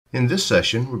In this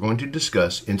session, we're going to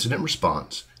discuss incident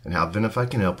response and how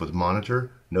Venafi can help with monitor,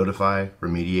 notify,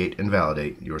 remediate, and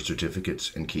validate your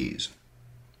certificates and keys.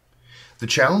 The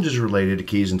challenges related to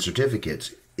keys and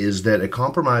certificates is that a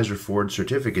compromised or forged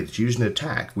certificate that's used in an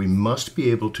attack, we must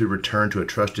be able to return to a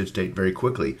trusted state very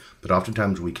quickly, but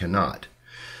oftentimes we cannot.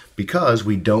 Because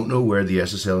we don't know where the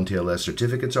SSL and TLS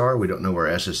certificates are, we don't know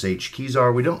where SSH keys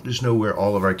are, we don't just know where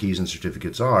all of our keys and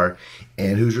certificates are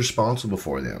and who's responsible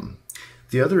for them.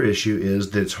 The other issue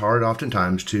is that it's hard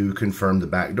oftentimes to confirm the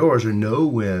backdoors or know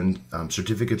when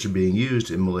certificates are being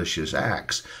used in malicious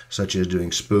acts, such as doing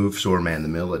spoofs or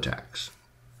man-in-the-middle attacks.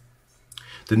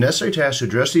 The necessary tasks to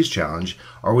address these challenges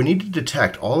are we need to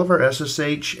detect all of our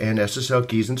SSH and SSL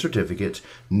keys and certificates,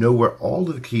 know where all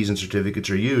of the keys and certificates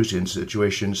are used in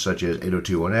situations such as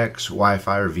 802.1x,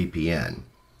 Wi-Fi, or VPN.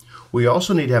 We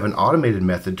also need to have an automated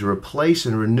method to replace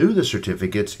and renew the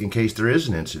certificates in case there is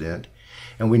an incident.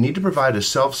 And we need to provide a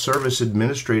self-service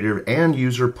administrator and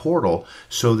user portal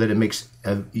so that it makes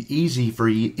it easy for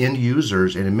end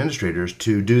users and administrators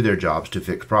to do their jobs to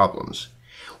fix problems.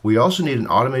 We also need an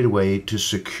automated way to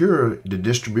secure the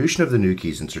distribution of the new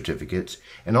keys and certificates.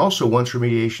 And also, once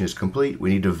remediation is complete,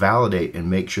 we need to validate and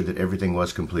make sure that everything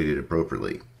was completed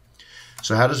appropriately.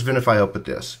 So how does Venafi help with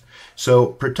this? So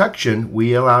protection,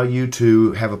 we allow you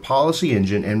to have a policy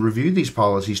engine and review these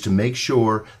policies to make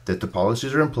sure that the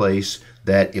policies are in place,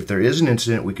 that if there is an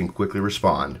incident, we can quickly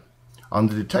respond. On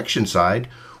the detection side,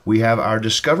 we have our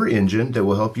discovery engine that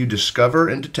will help you discover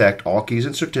and detect all keys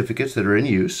and certificates that are in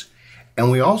use. And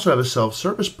we also have a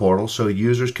self-service portal so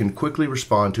users can quickly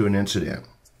respond to an incident.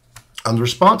 On the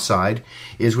response side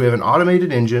is we have an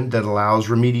automated engine that allows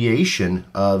remediation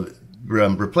of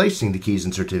replacing the keys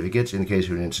and certificates in the case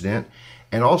of an incident,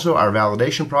 and also our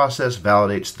validation process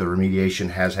validates the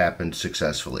remediation has happened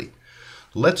successfully.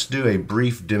 Let's do a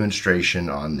brief demonstration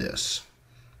on this.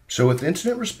 So with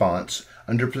incident response,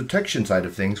 under protection side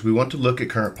of things, we want to look at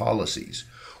current policies.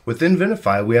 Within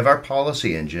Venafi, we have our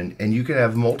policy engine, and you can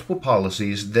have multiple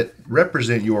policies that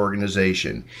represent your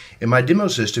organization. In my demo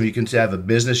system, you can have a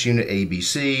business unit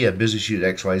ABC, a business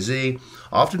unit XYZ.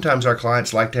 Oftentimes, our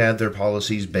clients like to have their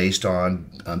policies based on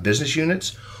business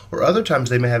units, or other times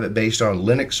they may have it based on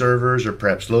Linux servers or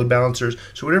perhaps load balancers,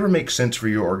 so whatever makes sense for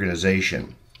your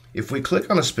organization. If we click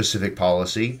on a specific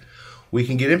policy, we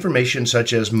can get information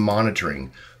such as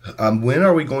monitoring. When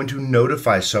are we going to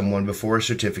notify someone before a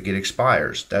certificate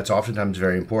expires? That's oftentimes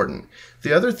very important.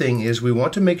 The other thing is we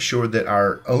want to make sure that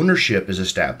our ownership is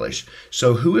established.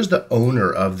 So who is the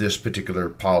owner of this particular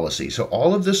policy? So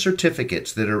all of the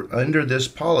certificates that are under this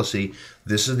policy,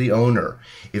 this is the owner.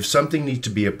 If something needs to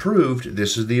be approved,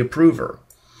 this is the approver.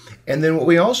 And then what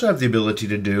we also have the ability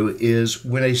to do is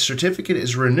when a certificate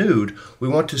is renewed, we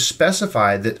want to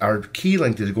specify that our key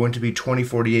length is going to be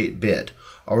 2048-bit.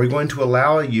 Are we going to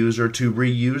allow a user to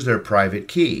reuse their private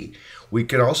key? We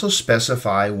can also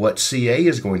specify what CA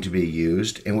is going to be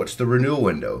used and what's the renewal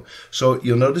window. So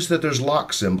you'll notice that there's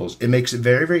lock symbols. It makes it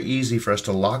very, very easy for us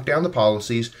to lock down the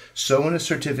policies so when a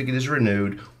certificate is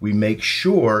renewed, we make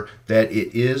sure that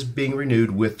it is being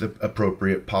renewed with the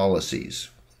appropriate policies.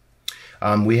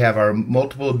 We have our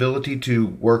multiple ability to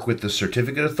work with the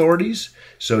certificate authorities.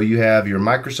 So you have your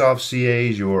Microsoft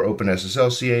CAs, your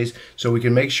OpenSSL CAs. So we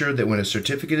can make sure that when a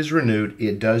certificate is renewed,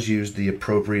 it does use the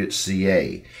appropriate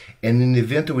CA. And in the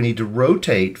event that we need to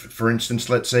rotate, for instance,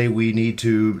 let's say we need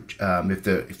to,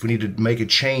 if we need to make a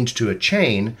change to a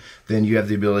chain, then you have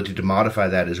the ability to modify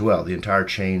that as well. The entire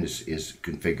chain is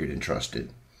configured and trusted.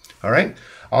 All right.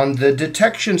 On the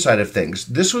detection side of things,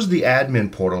 this was the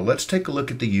admin portal. Let's take a look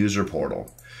at the user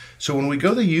portal. So when we go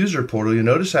to the user portal, you'll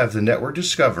notice I have the network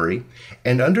discovery,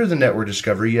 and under the network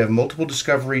discovery, you have multiple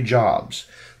discovery jobs.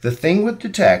 The thing with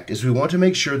detect is we want to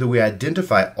make sure that we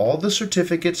identify all the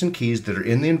certificates and keys that are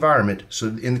in the environment, so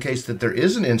in the case that there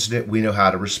is an incident, we know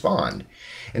how to respond.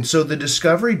 And so the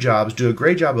discovery jobs do a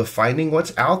great job of finding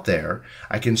what's out there.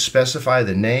 I can specify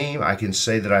the name. I can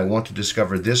say that I want to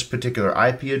discover this particular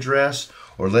IP address,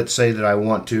 or let's say that I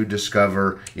want to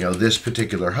discover, this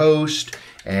particular host,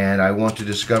 and I want to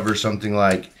discover something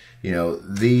like,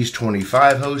 these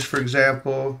 25 hosts, for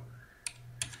example.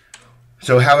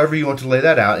 So however you want to lay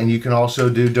that out, and you can also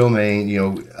do domain,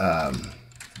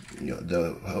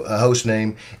 the host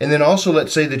name, and then also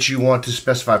let's say that you want to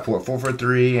specify port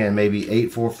 443 and maybe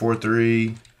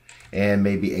 8443 and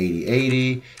maybe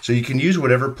 8080. So you can use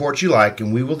whatever port you like,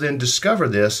 and we will then discover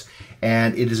this,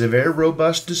 and it is a very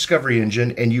robust discovery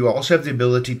engine, and you also have the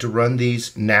ability to run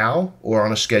these now or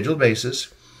on a scheduled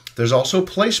basis. There's also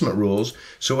placement rules.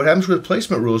 So what happens with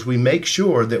placement rules, we make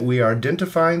sure that we are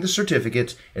identifying the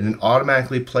certificates and then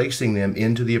automatically placing them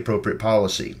into the appropriate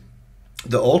policy.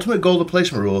 The ultimate goal of the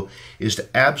placement rule is to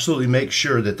absolutely make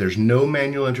sure that there's no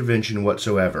manual intervention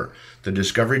whatsoever. The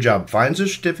discovery job finds the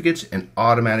certificates and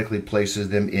automatically places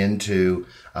them into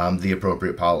the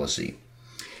appropriate policy.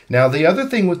 Now, the other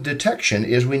thing with detection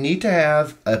is we need to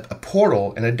have a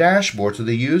portal and a dashboard so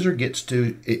the user gets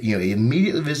to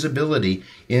immediate visibility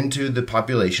into the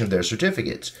population of their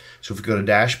certificates. So if we go to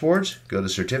dashboards, go to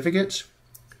certificates,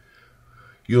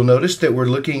 you'll notice that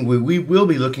we will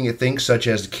be looking at things such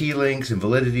as key links and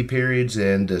validity periods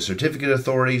and the certificate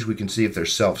authorities. We can see if they're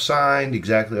self-signed,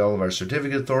 exactly all of our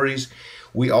certificate authorities.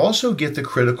 We also get the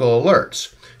critical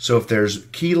alerts. So if there's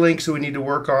key links that we need to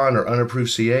work on or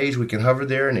unapproved CAs, we can hover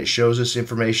there and it shows us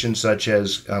information such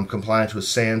as compliance with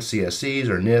SANS CSCs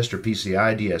or NIST or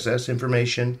PCI DSS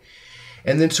information.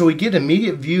 And then so we get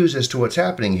immediate views as to what's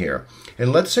happening here.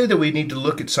 And let's say that we need to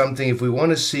look at something if we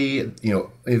want to see,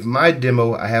 if my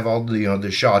demo, I have all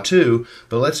the SHA-2,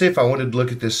 but let's say if I wanted to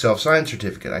look at this self-signed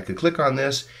certificate, I could click on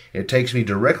this, and it takes me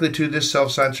directly to this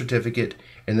self-signed certificate,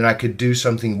 and then I could do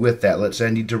something with that. Let's say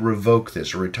I need to revoke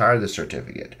this or retire the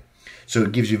certificate. So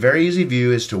it gives you a very easy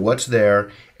view as to what's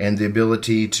there and the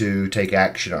ability to take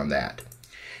action on that.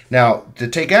 Now, the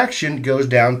take action goes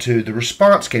down to the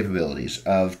response capabilities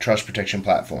of Trust Protection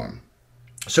Platform.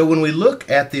 So when we look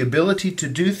at the ability to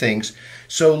do things,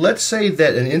 so let's say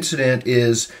that an incident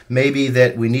is maybe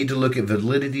that we need to look at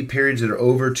validity periods that are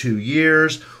over 2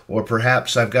 years, or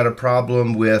perhaps I've got a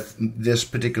problem with this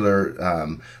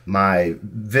particular, my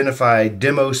Venafi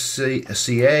demo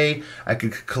CA. I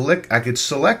could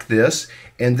select this,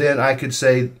 and then I could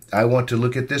say I want to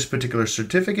look at this particular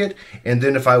certificate, and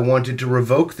then if I wanted to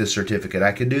revoke the certificate,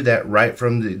 I could do that right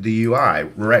from the UI,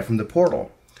 right from the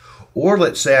portal. Or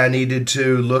let's say I needed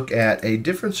to look at a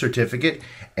different certificate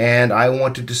and I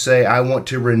wanted to say I want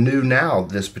to renew now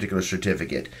this particular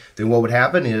certificate. Then what would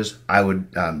happen is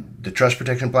the Trust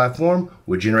Protection Platform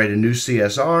would generate a new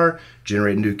CSR,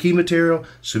 generate a new key material,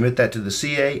 submit that to the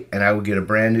CA, and I would get a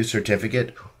brand new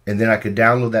certificate. And then I could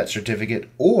download that certificate,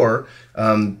 or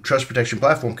Trust Protection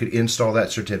Platform could install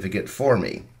that certificate for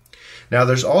me. Now,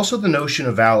 there's also the notion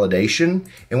of validation,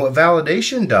 and what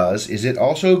validation does is it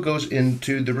also goes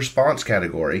into the response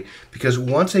category, because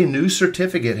once a new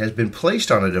certificate has been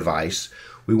placed on a device,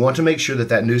 we want to make sure that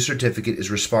that new certificate is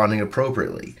responding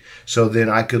appropriately. So then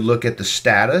I could look at the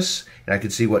status, and I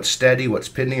could see what's steady, what's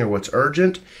pending, or what's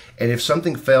urgent, and if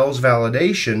something fails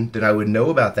validation, then I would know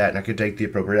about that and I could take the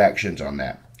appropriate actions on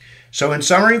that. So in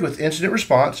summary, with incident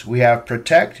response, we have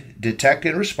protect, detect,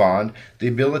 and respond, the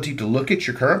ability to look at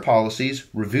your current policies,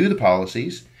 review the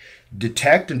policies,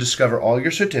 detect and discover all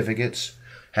your certificates,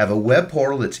 have a web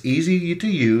portal that's easy to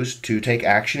use to take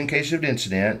action in case of an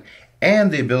incident, and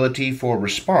the ability for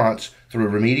response through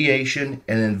remediation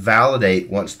and then validate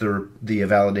once the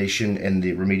validation and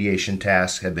the remediation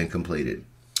tasks have been completed.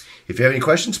 If you have any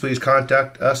questions, please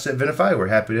contact us at Venafi. We're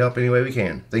happy to help any way we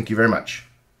can. Thank you very much.